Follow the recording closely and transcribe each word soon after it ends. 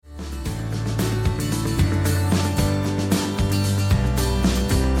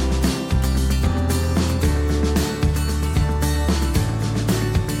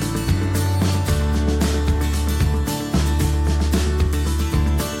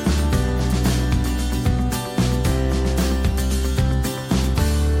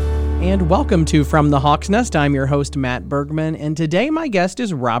and welcome to From the Hawk's Nest. I'm your host, Matt Bergman, and today my guest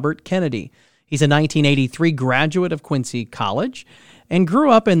is Robert Kennedy. He's a 1983 graduate of Quincy College and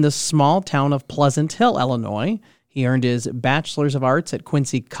grew up in the small town of Pleasant Hill, Illinois. He earned his Bachelor's of Arts at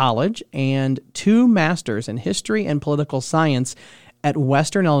Quincy College and 2 Masters in History and Political Science at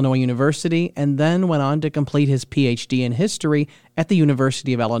Western Illinois University, and then went on to complete his PhD in History at the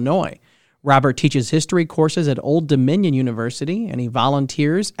University of Illinois. Robert teaches history courses at Old Dominion University, and he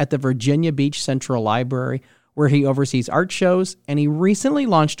volunteers at the Virginia Beach Central Library, where he oversees art shows, and he recently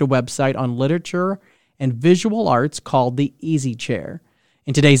launched a website on literature and visual arts called The Easy Chair.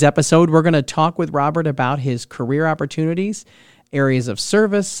 In today's episode, we're going to talk with Robert about his career opportunities, areas of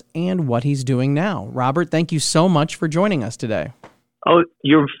service, and what he's doing now. Robert, thank you so much for joining us today. Oh,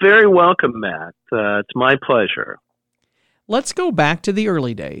 you're very welcome, Matt. It's my pleasure. Let's go back to the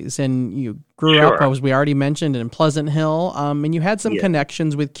early days. And you grew up, as we already mentioned, in Pleasant Hill, and you had some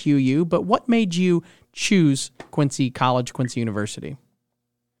connections with QU, but what made you choose Quincy College, Quincy University?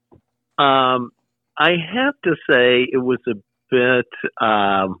 I have to say it was a bit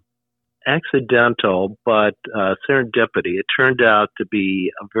accidental, but serendipity. It turned out to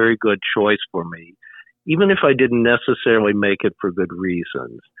be a very good choice for me, even if I didn't necessarily make it for good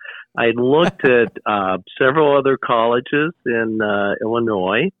reasons. I looked at several other colleges in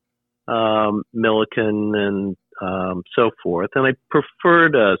Illinois, Millikan and so forth, and I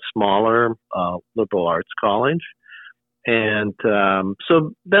preferred a smaller liberal arts college. And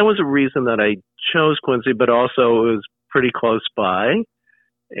so that was a reason that I chose Quincy, but also it was pretty close by.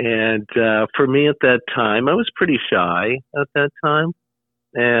 And for me at that time, I was pretty shy at that time.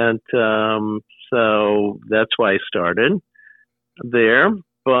 And so that's why I started there.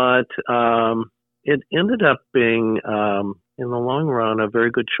 But it ended up being, in the long run, a very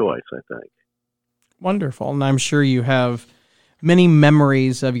good choice, I think. Wonderful. And I'm sure you have many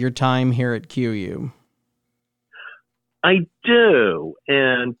memories of your time here at QU. I do.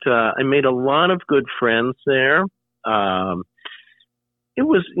 And I made a lot of good friends there. It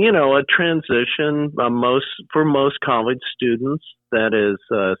was, a transition for most college students. That is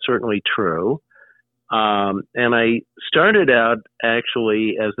certainly true. And I started out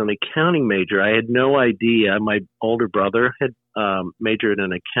actually as an accounting major. I had no idea. My older brother had majored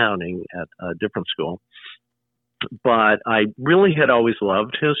in accounting at a different school. But I really had always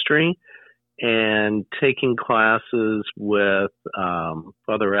loved history, and taking classes with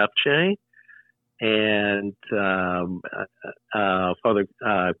Father F.J. and Father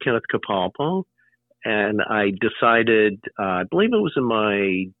Kenneth Capalpo. And I decided, I believe it was in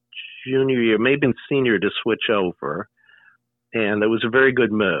my junior year, maybe in senior, to switch over. And it was a very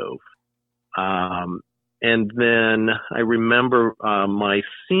good move. And then I remember my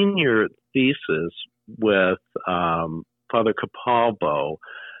senior thesis with Father Capalbo.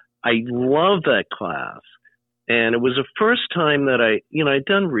 I loved that class. And it was the first time that I'd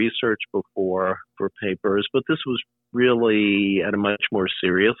done research before for papers, but this was really at a much more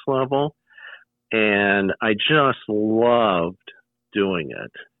serious level. And I just loved doing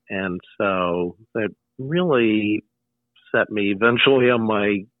it. And so that really set me eventually on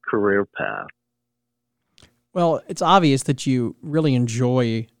my career path. Well, it's obvious that you really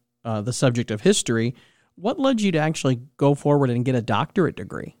enjoy the subject of history. What led you to actually go forward and get a doctorate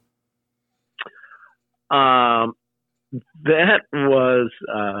degree? That was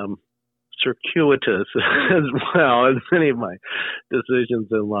circuitous as well as many of my decisions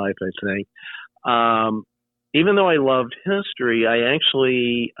in life, I think. Even though I loved history, I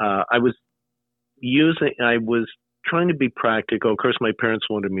actually, I was trying to be practical. Of course, my parents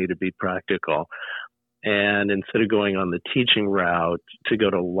wanted me to be practical. And instead of going on the teaching route, to go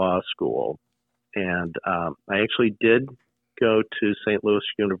to law school. And I actually did go to St. Louis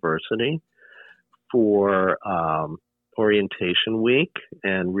University for orientation week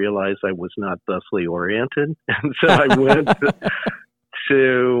and realized I was not thusly oriented. And so I went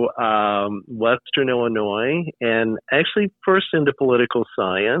to Western Illinois, and actually first into political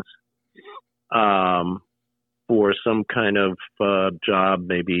science for some kind of job,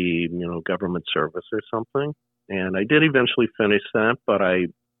 maybe, government service or something. And I did eventually finish that, but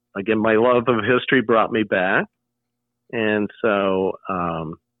my love of history brought me back. And so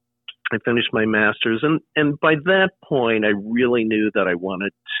I finished my master's. And by that point, I really knew that I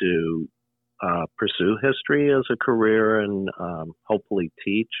wanted to pursue history as a career and hopefully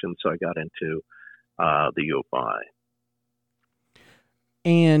teach. And so I got into the U of I.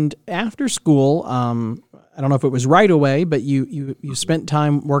 And after school, I don't know if it was right away, but you spent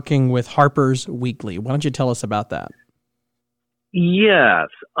time working with Harper's Weekly. Why don't you tell us about that? Yes,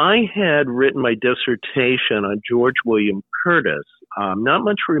 I had written my dissertation on George William Curtis. Not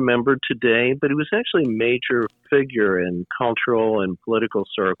much remembered today, but he was actually a major figure in cultural and political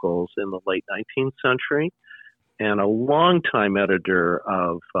circles in the late 19th century and a longtime editor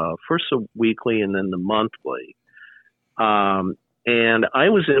of first the weekly and then the monthly. And I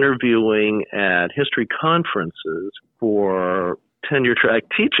was interviewing at history conferences for tenure track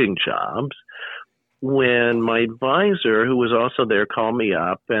teaching jobs when my advisor, who was also there, called me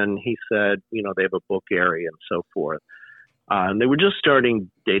up and he said, they have a book area and so forth. And they were just starting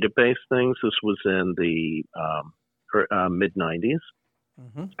database things. This was in the mid 90s,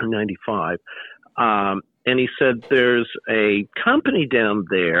 or 95. And he said, there's a company down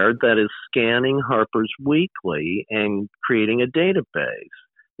there that is scanning Harper's Weekly and creating a database.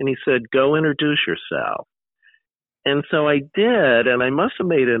 And he said, go introduce yourself. And so I did, and I must have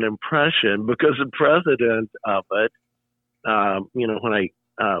made an impression because the president of it, when I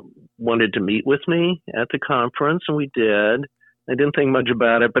wanted to meet with me at the conference, and we did, I didn't think much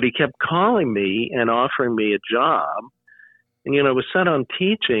about it, but he kept calling me and offering me a job. And, I was set on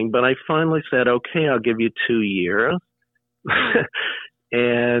teaching, but I finally said, okay, I'll give you 2 years.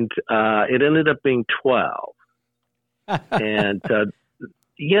 And it ended up being 12. And, so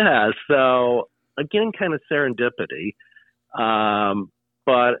again, kind of serendipity.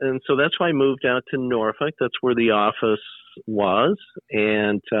 And so that's why I moved out to Norfolk. That's where the office was.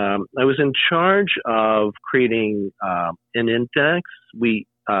 And I was in charge of creating an index.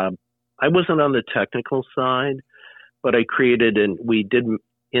 I wasn't on the technical side, but I created and we did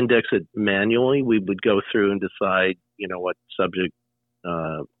index it manually. We would go through and decide, what subject,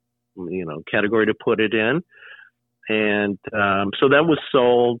 category to put it in. And so that was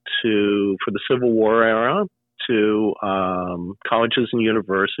sold for the Civil War era to colleges and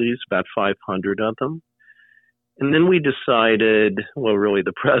universities, about 500 of them. And then we decided, really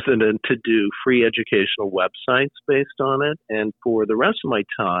the president, to do free educational websites based on it. And for the rest of my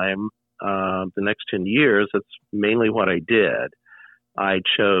time, the next 10 years, that's mainly what I did. I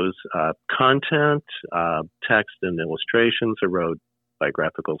chose content, text and illustrations. I wrote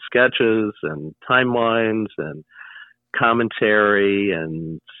biographical sketches and timelines and commentary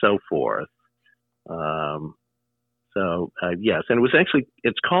and so forth. Yes, and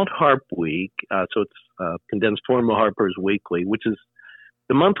it's called Harp Week, so it's a condensed form of Harper's Weekly, which is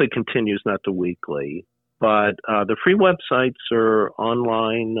the monthly continues, not the weekly. But the free websites are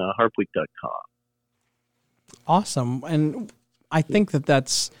online, harpweek.com. Awesome. And I think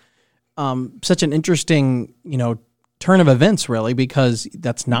that's such an interesting, turn of events, really, because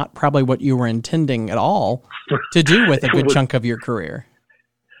that's not probably what you were intending at all to do with a good chunk of your career.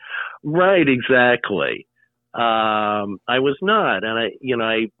 Right, exactly. I was not, and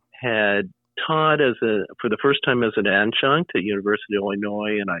I had taught for the first time as an adjunct at University of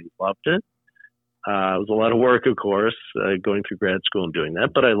Illinois, and I loved it. It was a lot of work, of course, going through grad school and doing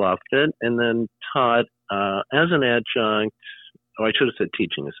that, but I loved it. And then taught as an adjunct. I should have said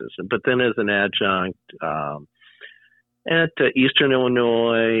teaching assistant, but then as an adjunct at Eastern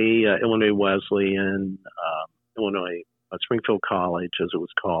Illinois, Illinois Wesleyan, Illinois Springfield College, as it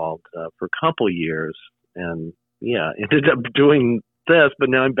was called, for a couple years. And ended up doing this, but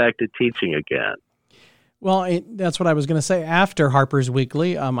now I'm back to teaching again. Well, that's what I was going to say. After Harper's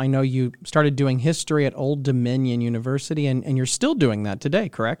Weekly, I know you started doing history at Old Dominion University, and you're still doing that today,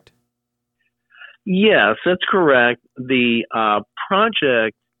 correct? Yes, that's correct. The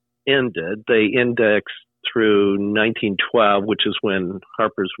project ended. They indexed through 1912, which is when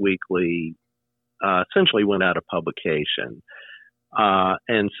Harper's Weekly essentially went out of publication.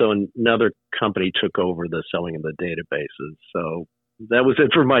 And so another company took over the selling of the databases. So that was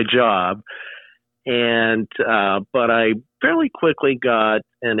it for my job. And, but I fairly quickly got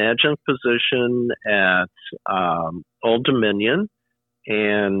an adjunct position at, Old Dominion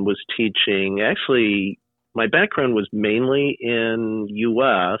and was teaching. Actually, my background was mainly in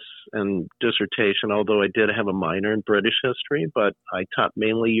U.S. and dissertation, although I did have a minor in British history, but I taught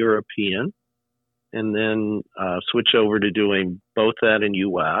mainly European and then, switched over to doing both that in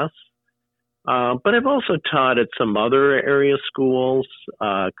U.S. But I've also taught at some other area schools,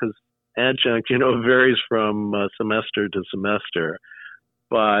 cause adjunct, varies from semester to semester.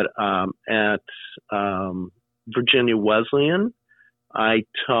 But at Virginia Wesleyan, I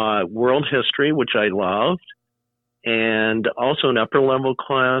taught world history, which I loved, and also an upper level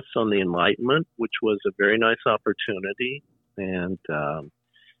class on the Enlightenment, which was a very nice opportunity. And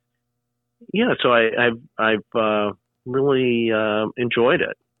so I've really enjoyed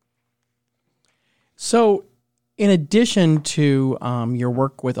it. So In addition to your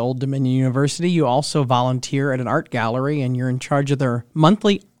work with Old Dominion University, you also volunteer at an art gallery, and you're in charge of their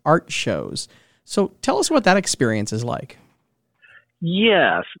monthly art shows. So tell us what that experience is like.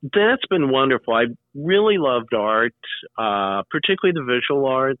 Yes, that's been wonderful. I really loved art, particularly the visual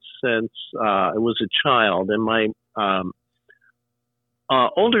arts, since I was a child. And my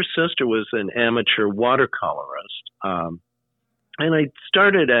older sister was an amateur watercolorist. And I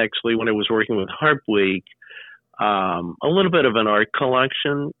started actually when I was working with Harp Week, a little bit of an art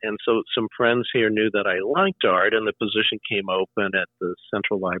collection. And so some friends here knew that I liked art, and the position came open at the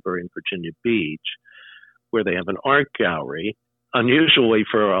Central Library in Virginia Beach, where they have an art gallery. Unusually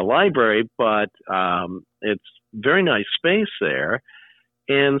for a library, but it's very nice space there.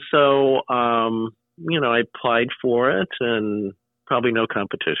 And so, I applied for it, and probably no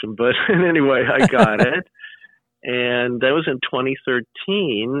competition, but anyway, I got it. And that was in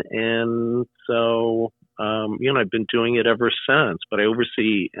 2013. And so, I've been doing it ever since, but I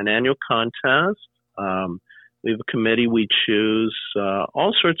oversee an annual contest. We have a committee. We choose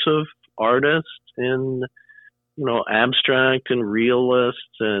all sorts of artists in abstract and realist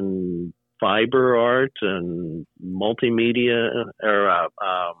and fiber art and multimedia,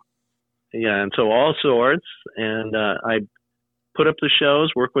 and so all sorts. And I put up the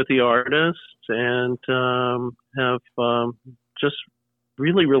shows, work with the artists, and have just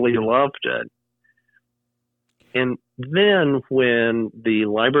really, really loved it. And then when the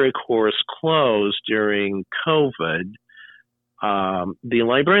library course closed during COVID, the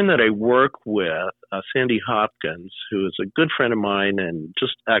librarian that I work with, Sandy Hopkins, who is a good friend of mine and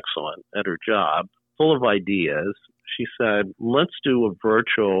just excellent at her job, full of ideas, she said, let's do a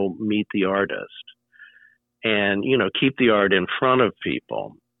virtual Meet the Artist and, keep the art in front of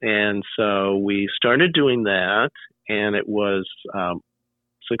people. And so we started doing that, and it was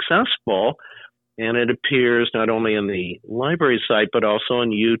successful. And it appears not only on the library site, but also on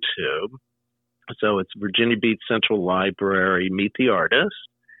YouTube. So it's Virginia Beach Central Library, Meet the Artist.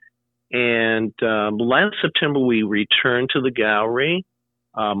 And last September, we returned to the gallery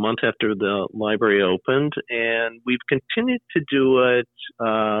a month after the library opened. And we've continued to do it.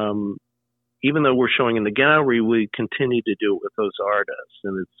 Even though we're showing in the gallery, we continue to do it with those artists.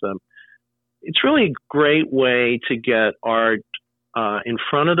 And it's really a great way to get art in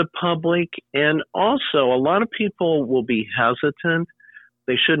front of the public. And also, a lot of people will be hesitant.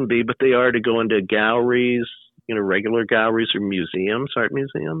 They shouldn't be, but they are, to go into galleries, regular galleries or museums, art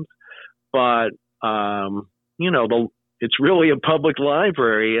museums. But, it's really a public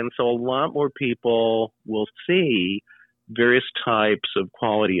library. And so a lot more people will see various types of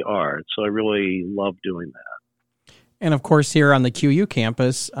quality art. So I really love doing that. And of course, here on the QU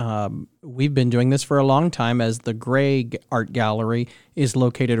campus, we've been doing this for a long time, as the Gray Art Gallery is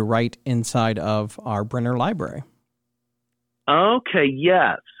located right inside of our Brenner Library. Okay,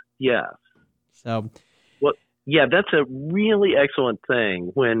 yes. So, well, yeah, that's a really excellent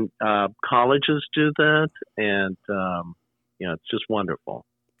thing when colleges do that, and it's just wonderful.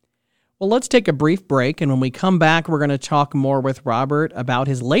 Well, let's take a brief break, and when we come back, we're going to talk more with Robert about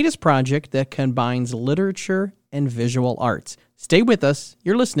his latest project that combines literature and visual arts. Stay with us.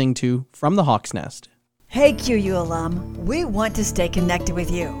 You're listening to From the Hawk's Nest. Hey, QU alum, we want to stay connected with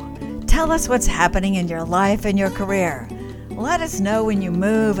you. Tell us what's happening in your life and your career. Let us know when you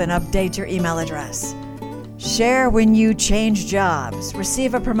move and update your email address. Share when you change jobs,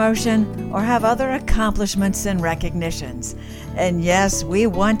 receive a promotion, or have other accomplishments and recognitions. And yes, we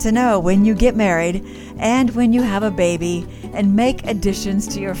want to know when you get married and when you have a baby and make additions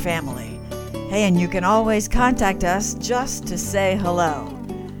to your family. Hey, and you can always contact us just to say hello.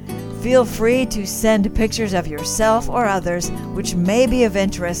 Feel free to send pictures of yourself or others which may be of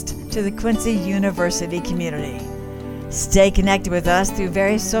interest to the Quincy University community. Stay connected with us through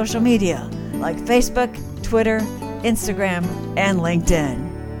various social media like Facebook, Twitter, Instagram, and LinkedIn.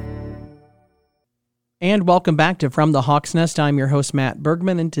 And welcome back to From the Hawk's Nest. I'm your host, Matt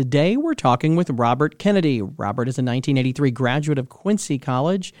Bergman, and today we're talking with Robert Kennedy. Robert is a 1983 graduate of Quincy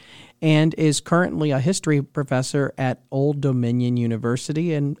College and is currently a history professor at Old Dominion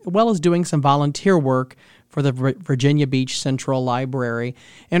University, and as well as doing some volunteer work for the Virginia Beach Central Library.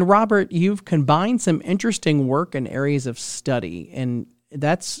 And Robert, you've combined some interesting work in areas of study, and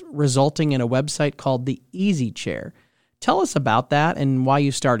that's resulting in a website called The Easy Chair. Tell us about that and why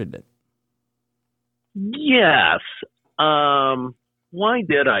you started it. Yes. Why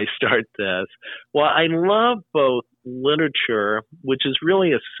did I start this? Well, I love both literature, which is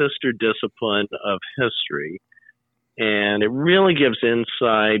really a sister discipline of history, and it really gives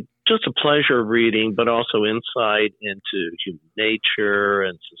insight, just a pleasure of reading, but also insight into human nature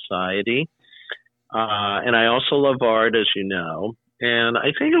and society. And I also love art, as you know. And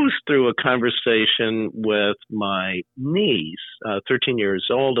I think it was through a conversation with my niece, 13 years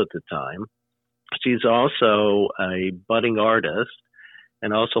old at the time. She's also a budding artist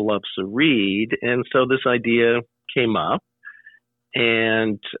and also loves to read. And so this idea came up.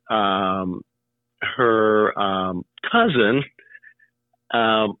 And her cousin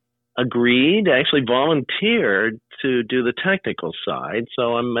agreed, actually volunteered to do the technical side.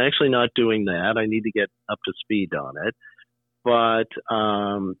 So I'm actually not doing that. I need to get up to speed on it. But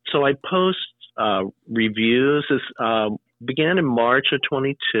so I post reviews. This began in March of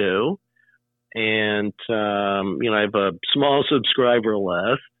 22. And, I have a small subscriber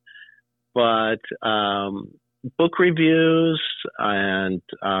list. But book reviews, and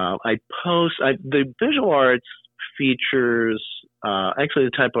I post the visual arts features actually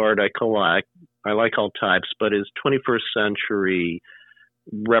the type of art I collect. I like all types, but is 21st century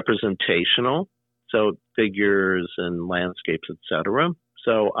representational, so figures and landscapes, etc.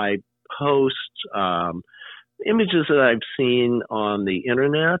 So I post images that I've seen on the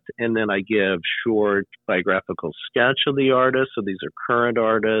internet, and then I give short biographical sketch of the artist. So these are current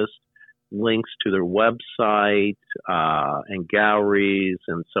artists, links to their website and galleries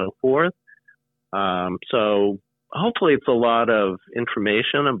and so forth. So hopefully it's a lot of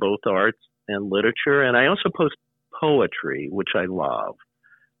information on both arts and literature. And I also post poetry, which I love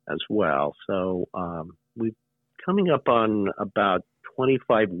as well. So we're coming up on about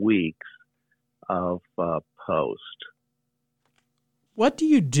 25 weeks of post. What do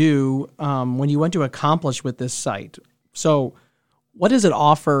you do when you want to accomplish with this site? So what does it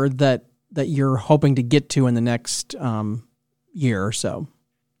offer that you're hoping to get to in the next year or so?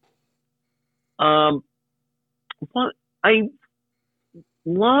 Well, I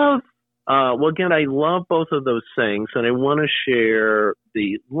love, I love both of those things, and I want to share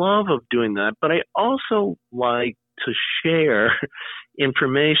the love of doing that, but I also like to share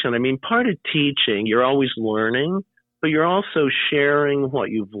information. I mean, part of teaching, you're always learning, but you're also sharing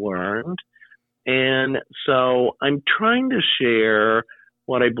what you've learned. And so I'm trying to share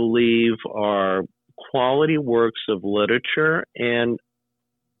what I believe are quality works of literature. And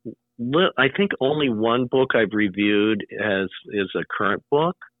I think only one book I've reviewed is a current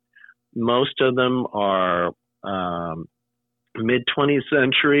book. Most of them are mid-20th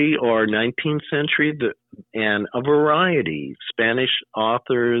century or 19th century, and a variety. Spanish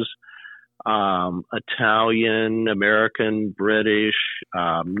authors, Italian, American, British.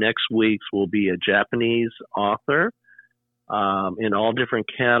 Next week's will be a Japanese author in all different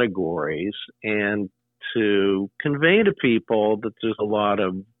categories. And to convey to people that there's a lot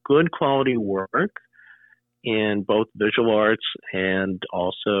of good quality work in both visual arts and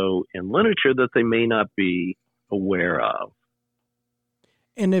also in literature that they may not be aware of.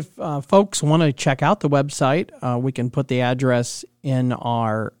 And if folks want to check out the website, we can put the address in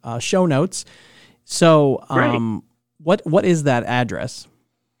our show notes. So what is that address?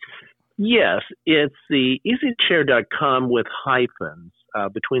 Yes, it's the easychair.com with hyphens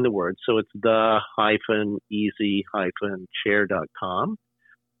between the words. So it's the-easy-chair.com.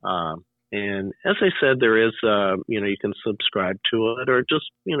 And as I said, there is, you can subscribe to it or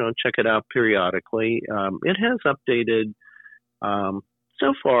just, check it out periodically. It has updated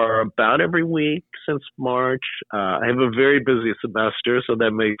so far about every week since March. I have a very busy semester, so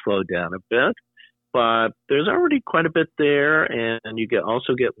that may slow down a bit. But there's already quite a bit there, and you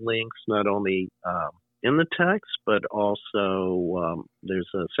also get links not only in the text, but also there's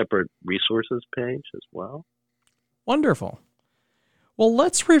a separate resources page as well. Wonderful. Well,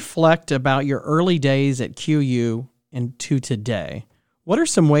 let's reflect about your early days at QU and to today. What are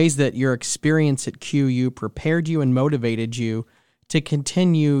some ways that your experience at QU prepared you and motivated you to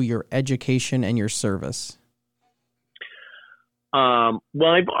continue your education and your service? Well,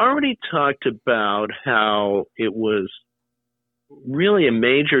 I've already talked about how it was really a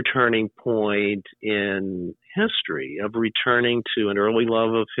major turning point in history, of returning to an early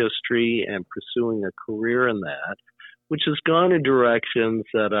love of history and pursuing a career in that, which has gone in directions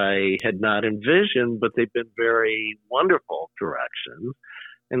that I had not envisioned, but they've been very wonderful directions.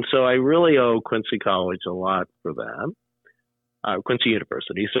 And so I really owe Quincy College a lot for that. Quincy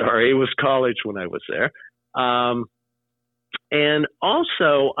University, sorry. It was college when I was there. And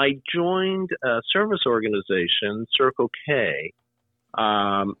also, I joined a service organization, Circle K,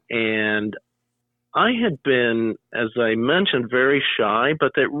 and I had been, as I mentioned, very shy,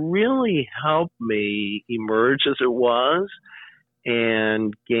 but that really helped me emerge as it was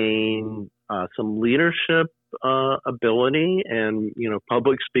and gain some leadership ability and,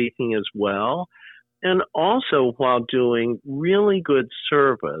 public speaking as well. and also while doing really good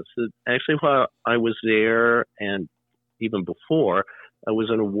service. Actually, while I was there and even before, I was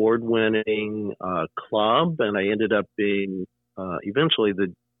an award-winning club, and I ended up being eventually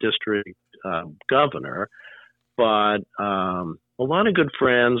the district governor. But a lot of good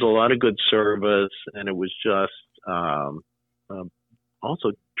friends, a lot of good service, and it was just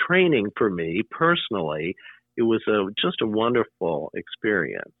also training for me personally. It was just a wonderful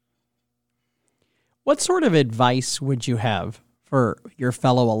experience. What sort of advice would you have for your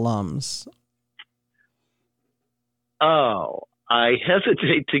fellow alums? Oh, I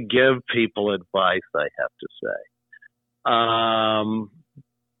hesitate to give people advice, I have to say.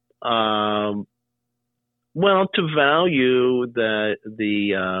 Well, to value the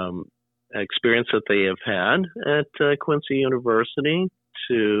experience that they have had at Quincy University,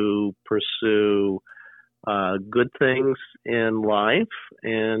 to pursue good things in life,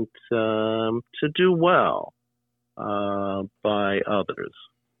 and to do well by others.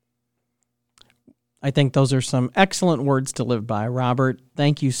 I think those are some excellent words to live by. Robert,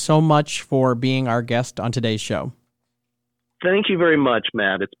 thank you so much for being our guest on today's show. Thank you very much,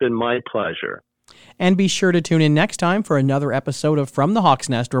 Matt. It's been my pleasure. And be sure to tune in next time for another episode of From the Hawk's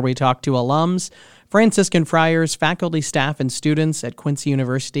Nest, where we talk to alums, Franciscan friars, faculty, staff, and students at Quincy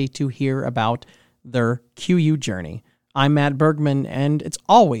University to hear about their QU journey. I'm Matt Bergman, and it's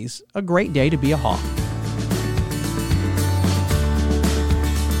always a great day to be a Hawk.